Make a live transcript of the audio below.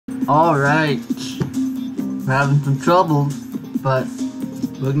Alright. We're having some trouble, but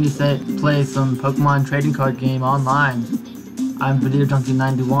we're going to play some Pokemon Trading Card Game online. I'm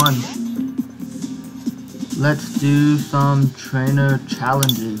VideoJunkie91. Let's do some trainer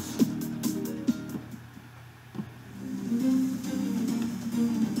challenges.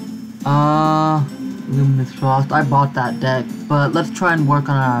 Luminous Frost. I bought that deck, but let's try and work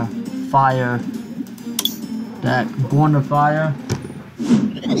on our fire deck. Born of Fire.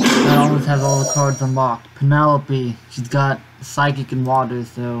 That always has all the cards unlocked. Penelope. She's got Psychic and Water,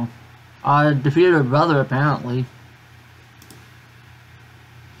 so I defeated her brother apparently.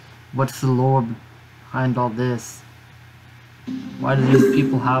 What's the lore behind all this? Why do these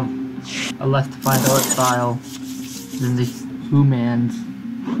people have a less defined art style than the humans?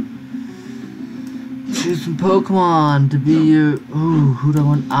 Choose some Pokemon to be your... Ooh, who do I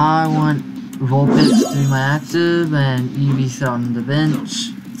want? I want Vulpix to be my active and Eevee sit on the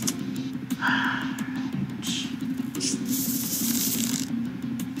bench.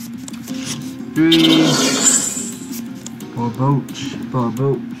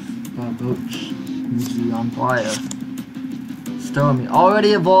 Barboach. Usually on fire. Stormy.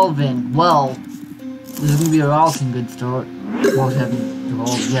 Already evolving. Well, this is gonna be a awesome good start. Well, it hasn't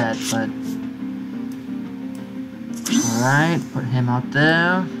evolved yet, but... Alright, put him out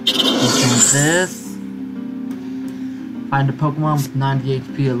there. Let's do this. Find a Pokemon with 90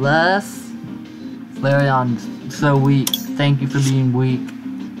 HP or less. Flareon's so weak. Thank you for being weak.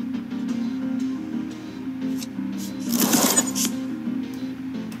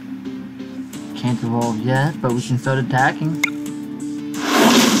 Can't evolve yet, but we can start attacking.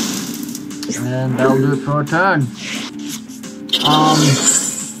 And that'll do it for our turn.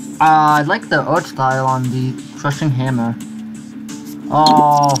 I like the art style on the Crushing Hammer.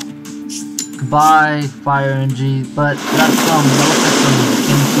 Oh, goodbye, Fire Energy, but that's that looks like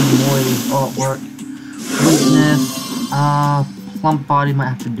some artwork. Weakness, Plump Body might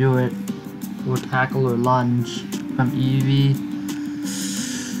have to do it. Or Tackle or Lunge from Eevee.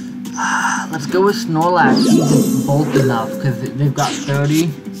 Let's go with Snorlax. He's bulk enough because they've got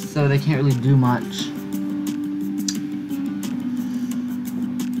 30, so they can't really do much.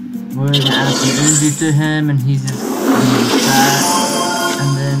 We're gonna add some energy to him, and he's just gonna use that. And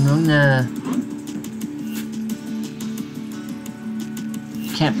then we're gonna...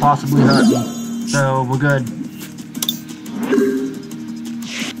 Can't possibly hurt me, so we're good.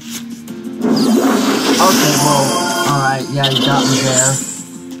 Okay, well, alright, yeah, you got me there.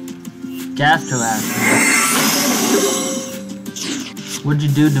 Gastorax. What'd you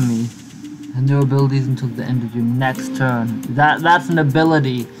do to me? And no abilities until the end of your next turn. That's an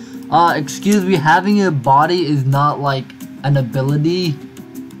ability. Excuse me, having a body is not like an ability.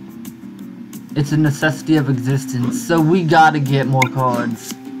 It's a necessity of existence. So we gotta get more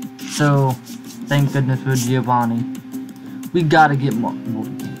cards. So, thank goodness for Giovanni. We gotta get more. Well, we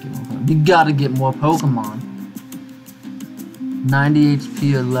can't get more cards. We gotta get more Pokemon. 90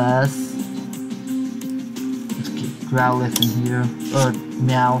 HP or less. Let's get Growlithe in here. Or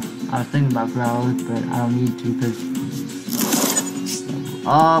Meow. I was thinking about Growlithe, but I don't need to because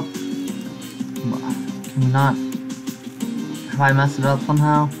up. Can we not? Have I messed it up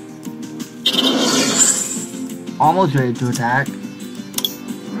somehow? Almost ready to attack.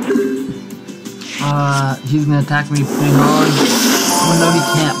 He's gonna attack me pretty hard. Oh no, he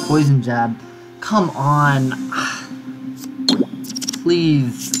can't. Poison Jab. Come on.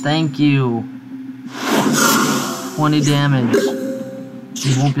 Please. Thank you. 20 damage.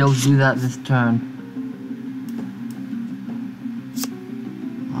 He won't be able to do that this turn.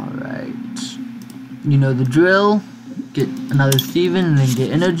 You know the drill. Get another Steven and then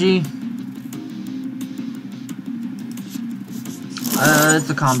get energy. It's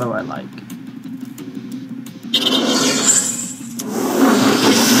a combo I like. This.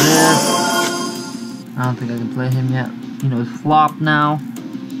 I don't think I can play him yet. You know, it's flop now.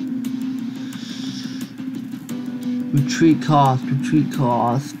 Retreat cost.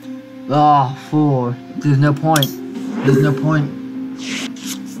 Oh, 4. There's no point.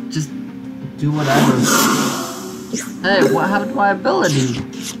 Just do whatever. Hey, what happened to my ability?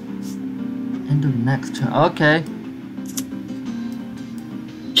 End of next turn. Okay.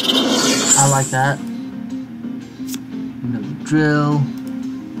 I like that. Another drill.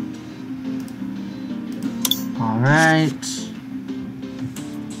 Alright.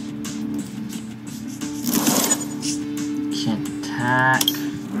 Can't attack.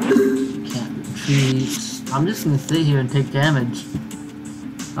 Can't retreat. I'm just gonna sit here and take damage.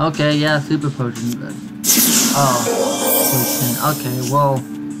 Okay, yeah, Super Potion. Oh, potion. Okay, well,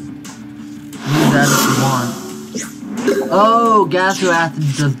 use that if you want. Oh, gas through acid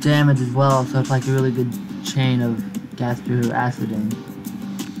does damage as well, so it's like a really good chain of gas through aciding.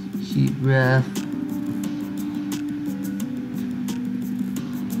 Heat breath.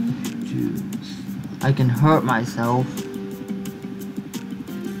 Juice. I can hurt myself.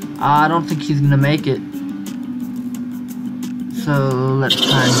 I don't think he's gonna make it. So let's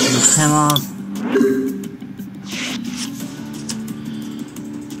try and juice him up.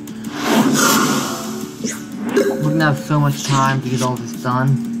 We're gonna have so much time to get all this done.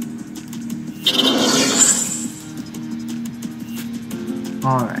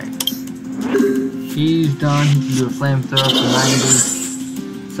 Alright. He's done. He can do a flamethrower for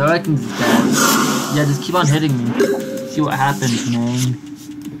 90. So I reckon he's dead. Yeah, just keep on hitting me. See what happens, man.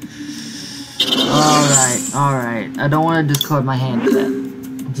 Alright. I don't want to discard my hand yet.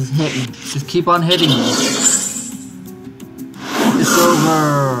 Just hit me. Just keep on hitting me. It's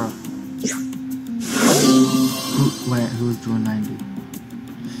over. Wait, who's doing 90?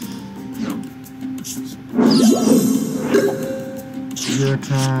 Your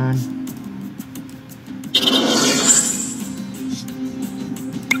turn.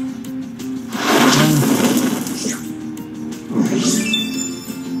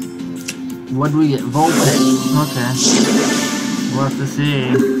 What do we get? Voltage. Okay. We'll have to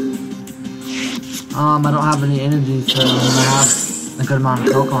see. I don't have any energy, so I have a good amount of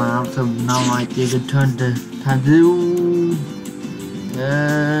Pokemon out, so now might be a good turn to do.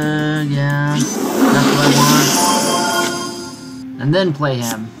 Yeah. That's what I want. And then play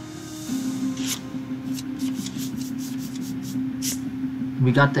him.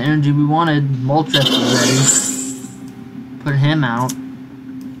 We got the energy we wanted. Moltres is ready. Put him out.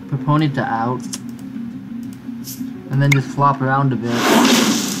 Put Ponyta out. And then just flop around a bit.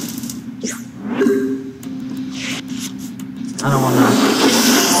 I don't want to.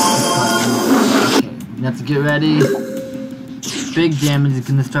 Okay, you have to get ready. Big damage is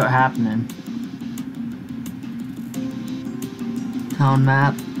gonna start happening. Town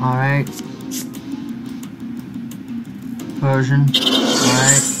map, alright. Persian,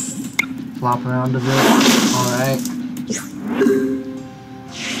 alright. Flop around a bit, alright.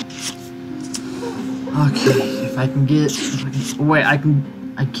 Okay, if I can get, wait, I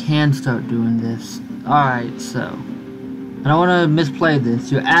can start doing this. Alright, so, I don't want to misplay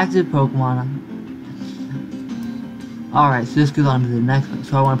this. Your active Pokemon. Alright, so this goes on to the next one.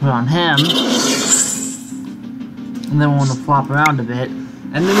 So I want to put on him. And then we want to flop around a bit.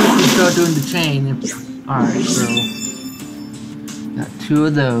 And then we can start doing the chain. Alright, so, got 2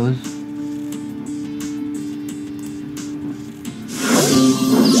 of those.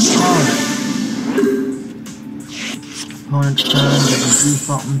 Alright. Opponent's turn, they can do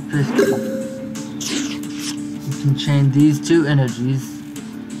something fiscal. We can chain these 2 energies.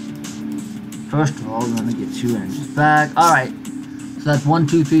 First of all, we're gonna get 2 energies back. Alright, so that's 1,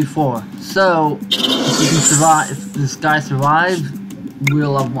 2, 3, 4. So, if we can survive, if this guy survives,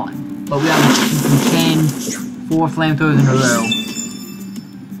 we'll have won. But we can chain 4 flamethrowers in a row.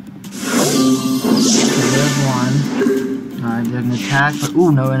 So there's 1. Alright, they're gonna attack, but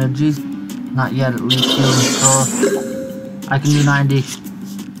ooh, no energies. Not yet, at least healing star. I can do 90.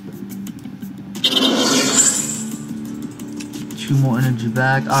 2 more energy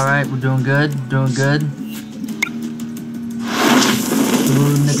back. Alright, we're doing good. Doing good. So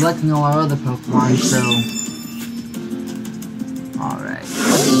we're neglecting all our other Pokemon, so. Alright.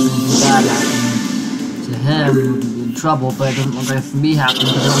 If that happened to him, we would be in trouble, but it doesn't look like it's gonna be happening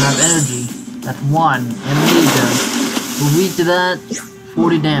because they don't have energy. That's 1. Amnesia. We're weak to that.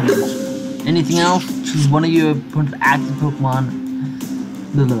 40 damage. Anything else? Choose one of your active Pokemon.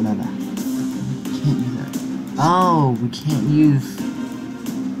 Blah, blah, blah, blah. Can't use that. Oh, we can't use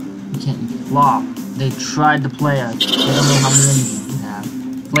Flop. They tried to play us. They don't know how many energies we have.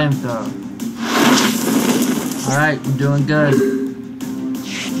 Flamethrower. Alright, we're doing good.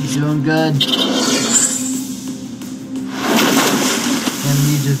 We're doing good.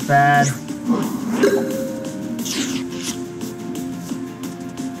 Amnesia's bad.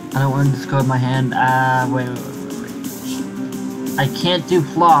 I don't want to discard my hand. Wait. I can't do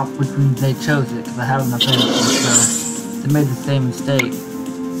Flop, which means they chose it, because I have enough energy, so they made the same mistake.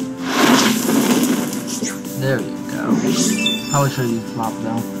 There we go. Probably should have used Flop,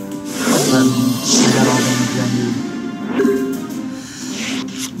 though. But I got all the energy I need.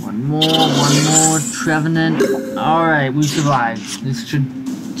 One more. Trevenant. Alright, we survived. This should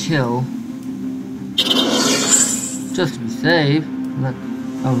kill. Just to be safe.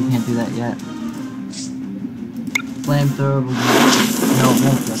 Oh, we can't do that yet. Flamethrower, no, it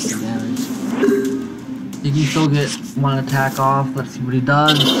won't get the damage. You can still get 1 attack off. Let's see what he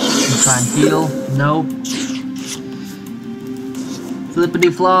does. He can try and heal. Nope.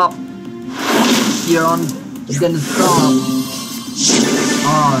 Flippity flop. You're gonna stop.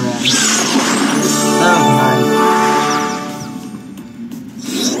 Alright. That was nice.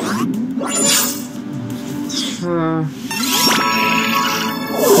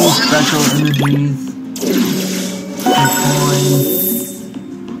 Two special energies. Coins.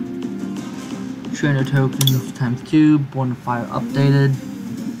 Trainer tokens times 2. Born of Fire updated.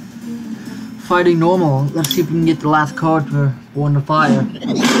 Fighting normal. Let's see if we can get the last card for Born of Fire.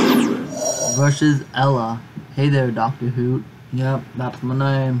 Versus Ella. Hey there, Dr. Hoot. Yep, that's my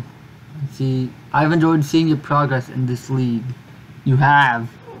name. See, I've enjoyed seeing your progress in this league. You have.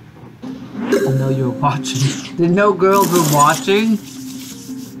 I know you're watching. Did no girls were watching?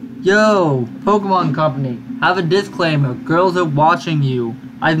 Yo, Pokémon Company, have a disclaimer. Girls are watching you.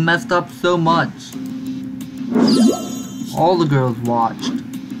 I've messed up so much. All the girls watched.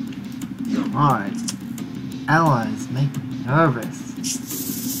 Alright. Ella is making me nervous.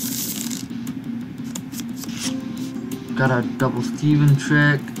 Got our double Steven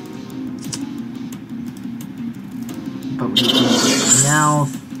trick. But we can now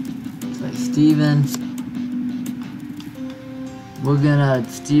play Steven. We're gonna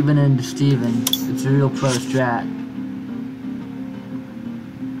Steven into Steven. It's a real pro strat.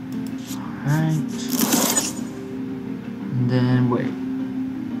 Alright. And then wait.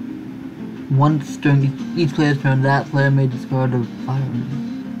 Once during each player's turn, that player may discard a fire.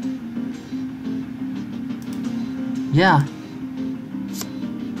 Yeah.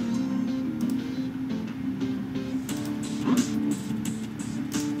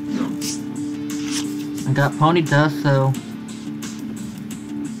 I got Ponyta, so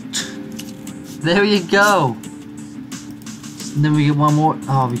there you go. And then we get one more.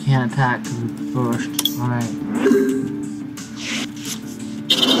 Oh, we can't attack because it's first. Alright.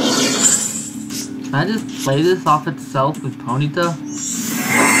 Can I just play this off itself with Ponyta?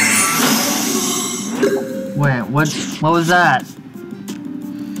 Wait, what was that?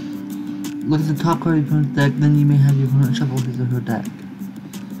 Look at the top card of your opponent's deck, then you may have your opponent shuffle his or her deck.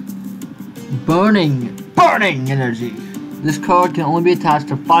 Burning energy. This card can only be attached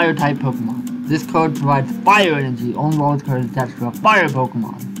to fire type Pokemon. This card provides fire energy only while this card is attached to a fire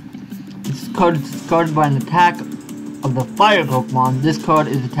Pokemon. This card is discarded by an attack of the fire Pokemon. This card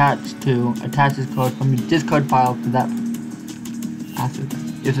is attached to this card from your discard pile to that after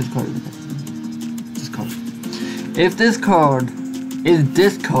that. If this card is attached. If this card is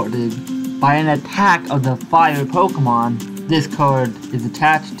discarded by an attack of the fire Pokemon this card is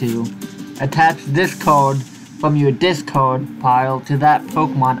attached to, attach this card from your discard pile to that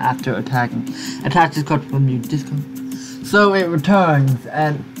Pokemon after attacking. Attach this card from your discard. So it returns,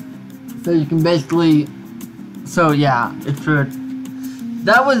 and so you can basically. So yeah, it's for.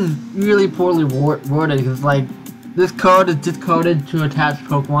 That was really poorly worded because like. This card is discarded to attach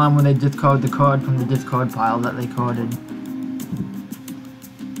Pokemon when they discard the card from the discard pile that they carded.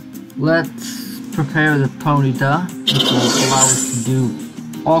 Let's prepare the Ponyta, which will allow us to do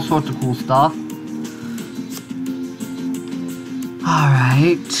all sorts of cool stuff.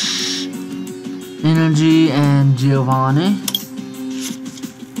 Alright. Energy and Giovanni.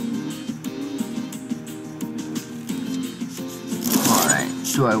 Alright,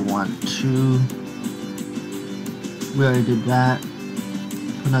 do I want to... We already did that.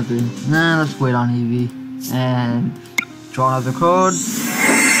 Another. Nah, let's wait on Eevee. And draw another card.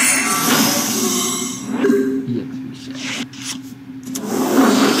 EXP shit.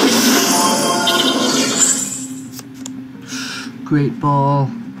 Great Ball.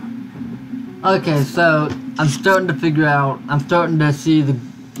 Okay, so I'm starting to figure out. I'm starting to see the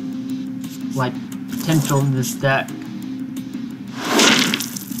like potential in this deck.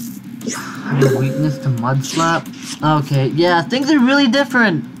 Having weakness to Mud Slap. Okay, yeah, things are really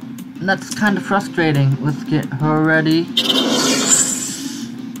different. And that's kind of frustrating. Let's get her ready.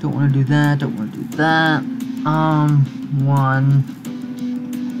 Don't want to do that, don't want to do that. One.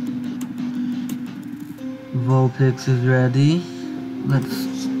 Vulpix is ready.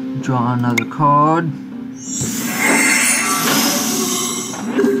 Let's draw another card.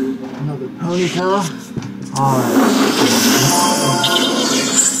 Another Ponyta. Alright.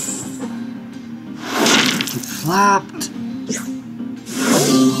 Slapped.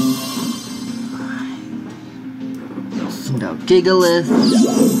 Send out Gigalith.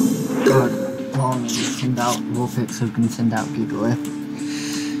 God, long send out Vulpix so we can send out Gigalith.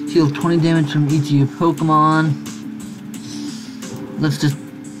 Heal 20 damage from each of your Pokemon. Let's just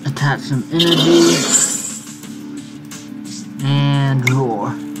attach some energy. And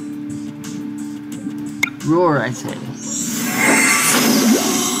roar. Roar, I say.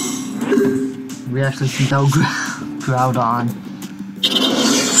 We actually sent out Groudon.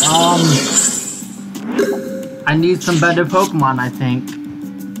 I need some better Pokemon, I think.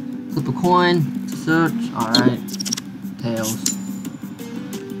 Flip a coin, search, alright. Tails.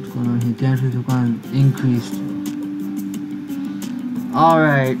 What's going on here? Damage is going to increase.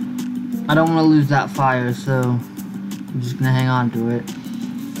 Alright. I don't want to lose that fire, so I'm just gonna hang on to it.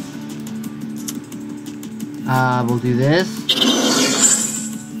 We'll do this.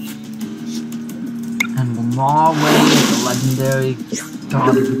 And we'll gnaw away at the legendary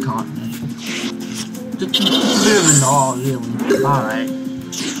god of the continent. Just a bit of a gnaw, really. Alright.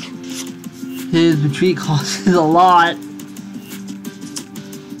 His retreat costs a lot.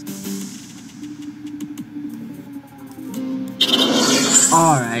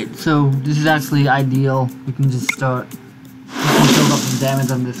 Alright, so this is actually ideal. We can just start. We can build up some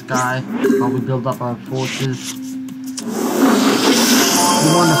damage on this guy while we build up our forces. We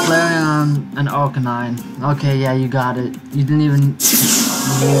want a Flareon on an Arcanine. Okay, yeah, you got it. You didn't even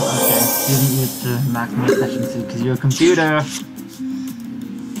use, okay, you didn't use the maximum efficiency because you're a computer.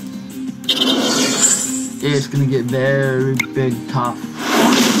 It's gonna get very big tough.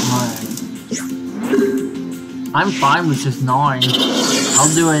 Alright. I'm fine with just gnawing. I'll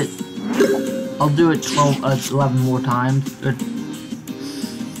do it 11 more times.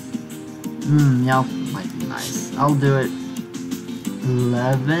 Yeah, might be nice. I'll do it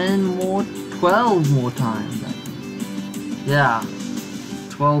 12 more times. I think. Yeah,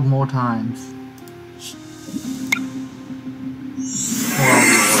 12 more times.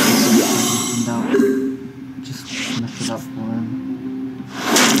 Just mess it up for him.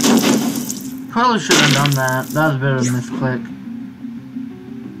 Probably shouldn't have done that. That was a bit of a misclick.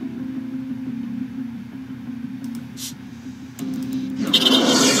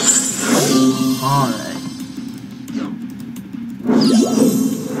 Alright.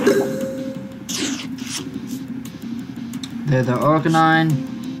 There's the Arcanine.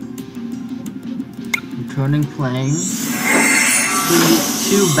 Returning plane.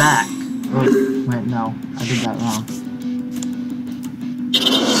 Two back. Oh, wait, no. I did that wrong.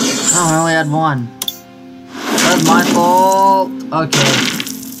 Oh, I only had one. That's my fault. Okay.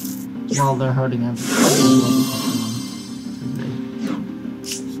 Well, they're hurting him.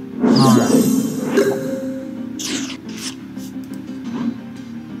 Alright.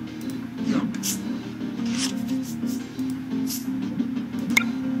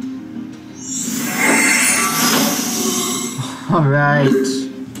 Alright.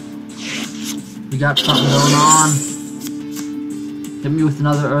 We got something going on. Hit me with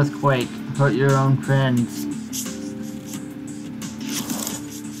another earthquake. Hurt your own friends.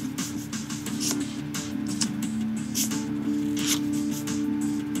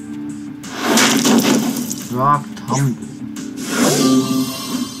 Rock tumble.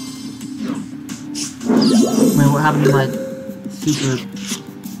 Wait, what happened to my super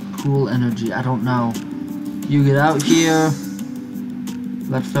cool energy? I don't know. You get out here.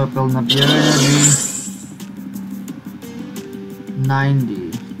 Let's start building up your energy.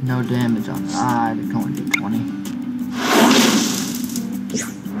 90. No damage on that. I can only do 20.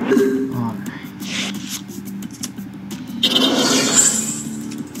 Alright.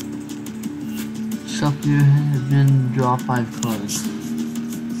 Shuffle your head and draw 5 cards.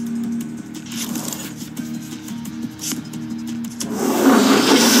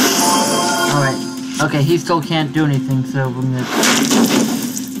 Alright. Okay, he still can't do anything, so we're gonna...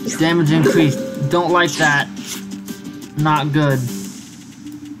 Damage increased. Don't like that. Not good.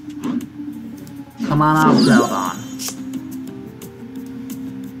 Come on out, Groudon.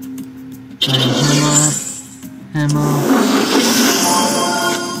 Him up.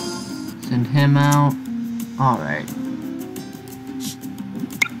 Send him out. Alright.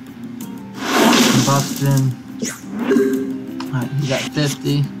 Combustion. Alright, he got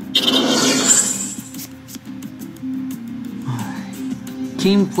 50. Alright.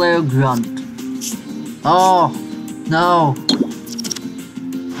 Team player Grunt. Oh! No!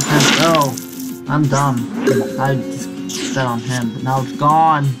 Oh! I'm dumb. I just bet on him, but now it's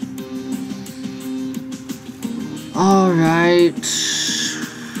gone. Alright.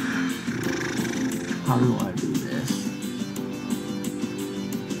 How do I do this?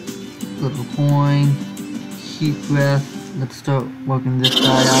 Flip a coin. Heat breath. Let's start working this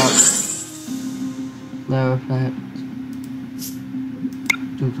guy out. Flare effect.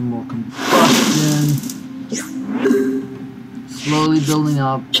 Do some more combustion. Slowly building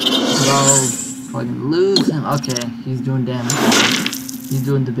up. Probably gonna lose him. Okay, he's doing damage. He's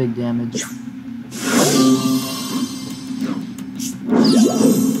doing the big damage.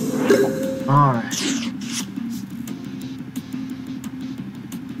 Alright.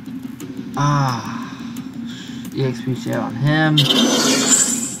 EXP share on him.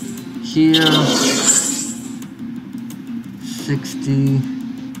 Here. 60.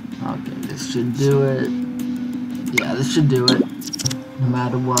 Okay, this should do it. Yeah, this should do it. No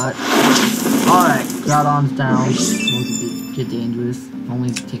matter what. Alright, Groudon's down. Get dangerous.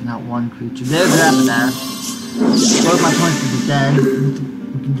 Only taking out one creature. There's Rapidash. Both my points to be dead.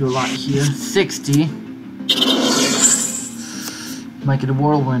 We can do a lot here. 60. Might get a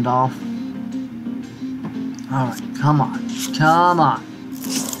Whirlwind off. Alright, come on. Come on.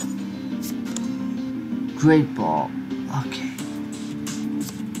 Great Ball. Okay.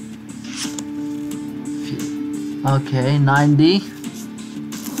 Okay, 90. See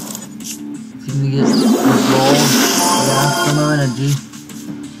if we get this roll. Yeah, some more energy.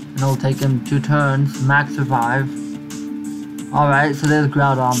 And it'll take him 2 turns. Max survive. Alright, so there's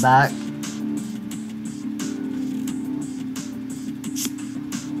Groudon back.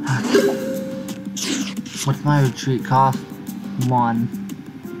 Okay. What's my retreat cost? 1.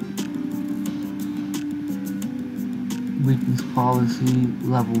 Weakness policy,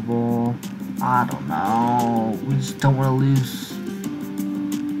 level ball. I don't know. We just don't want to lose.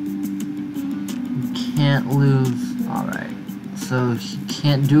 We can't lose. Alright. So he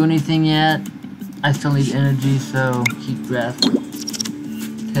can't do anything yet. I still need energy, so keep breath.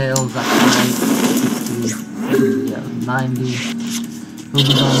 Tails, that's right. 60, yeah, 90. He'll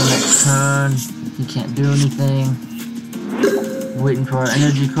be on the next turn. He can't do anything. Waiting for our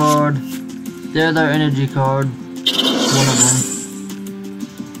energy card. There's our energy card. One of them.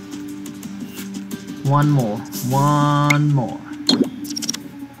 One more. One more.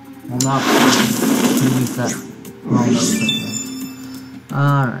 Well, not use that. Oh, no,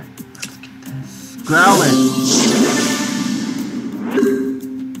 alright. Let's get this. Growlithe!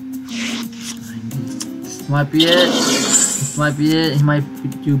 This might be it. This might be it. He might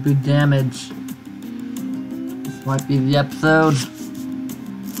do big damage. This might be the episode.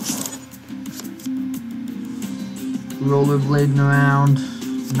 Rollerblading around.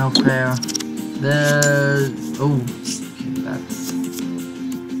 No fair. There's... Oh. Okay, that's...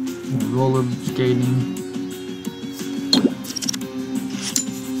 Roller skating.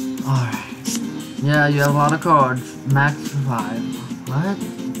 Alright. Yeah, you have a lot of cards. Max survive. What?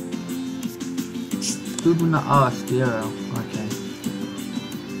 Student... Oh, Spearow. Okay.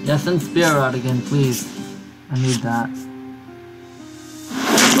 Yeah, send Spearow out again, please. I need that.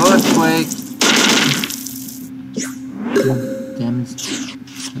 Earthquake! Damage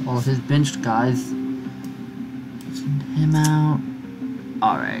all his benched guys. Send him out.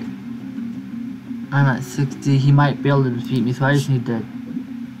 Alright. I'm at 60. He might be able to defeat me, so I just need to...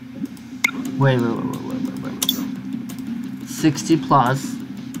 Wait. 60 plus.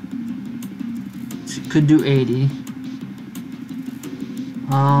 Could do 80.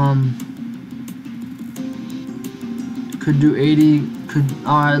 Could do 80.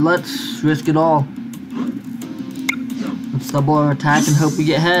 Alright, let's risk it all. Let's double our attack and hope we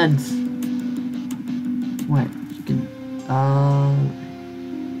get heads. Wait, you can,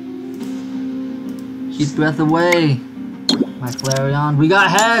 keep breath away. My Flareon. We got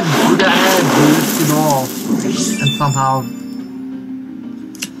heads! We got heads! We risked it all. And somehow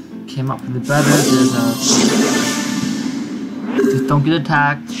came up with the better. There's a... Just don't get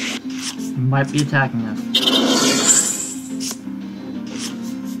attacked. He might be attacking us.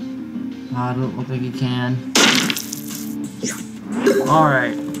 I don't look like he can.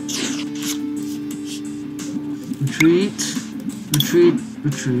 Alright. Retreat. Retreat.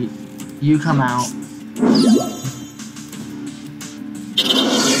 Retreat. You come out.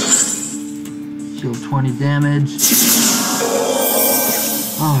 Deal 20 damage.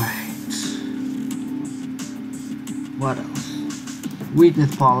 Alright. What else?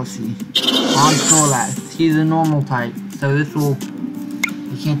 Weakness policy. On Snorlax. He's a normal type, so this will...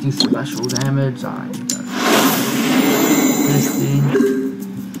 He can't do special damage. Alright. 50.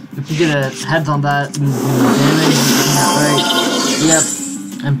 If you get a heads on that, we do damage. Right? Yep.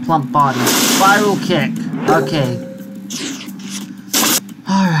 And plump body. Spiral kick. Okay.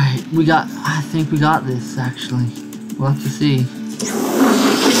 Alright. We got... I think we got this, actually. We'll have to see.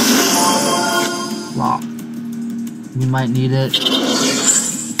 Lock. We might need it.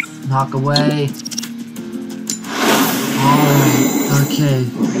 Knock away. Alright. Okay.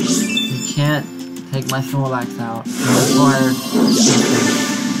 You can't take my Snorlax out.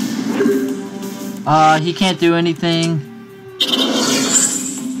 He can't do anything.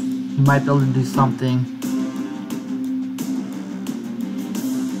 He might be able to do something.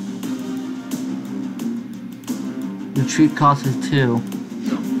 Retreat cost is 2.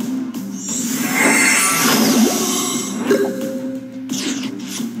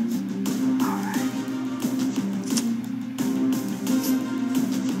 Alright.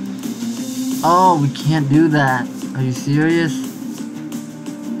 Oh, we can't do that. Are you serious?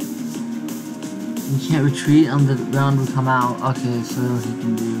 We can't retreat on the round we come out. Okay, so he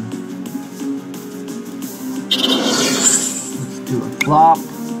can do. Let's do a flop.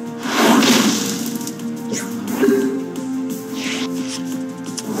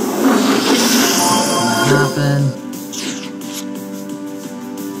 Happen.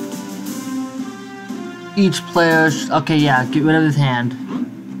 Each player. Okay, yeah, get rid of his hand.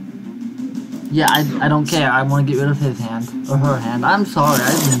 Yeah, I don't care. I want to get rid of his hand or her hand. I'm sorry.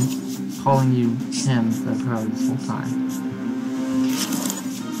 I've been calling you him instead of her this whole time.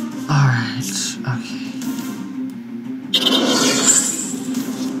 Alright, okay.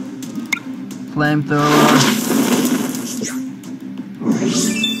 Flamethrower.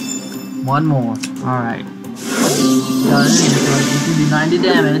 One more. Alright. Got it. You can do 90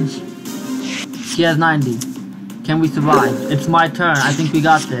 damage. She has 90. Can we survive? It's my turn. I think we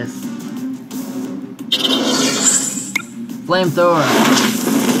got this. Flamethrower.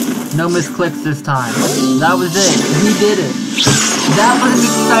 No misclicks this time. That was it. We did it. That was an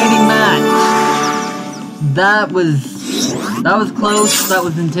exciting match. That was close. That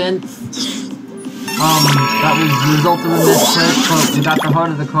was intense. That was the result of a misclick, but we got the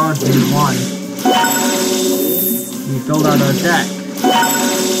heart of the cards and we won. We filled out our deck.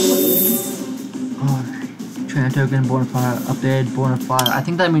 Alright. Trainer token, Born of Fire, updated, Born of Fire. I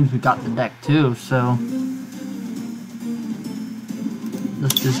think that means we got the deck too, so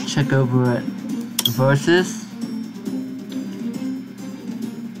let's just check over it. Versus.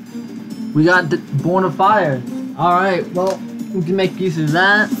 We got Born of Fire. Alright, well, we can make use of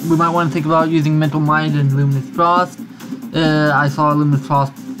that. We might want to think about using Mental Mind and Luminous Frost. I saw Luminous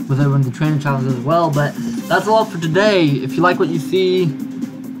Frost was over in the trainer challenge as well, but that's all for today. If you like what you see,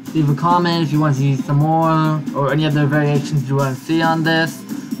 leave a comment if you want to see some more, or any other variations you want to see on this.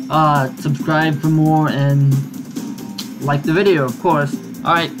 Subscribe for more, and like the video, of course.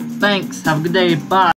 Alright, thanks. Have a good day. Bye.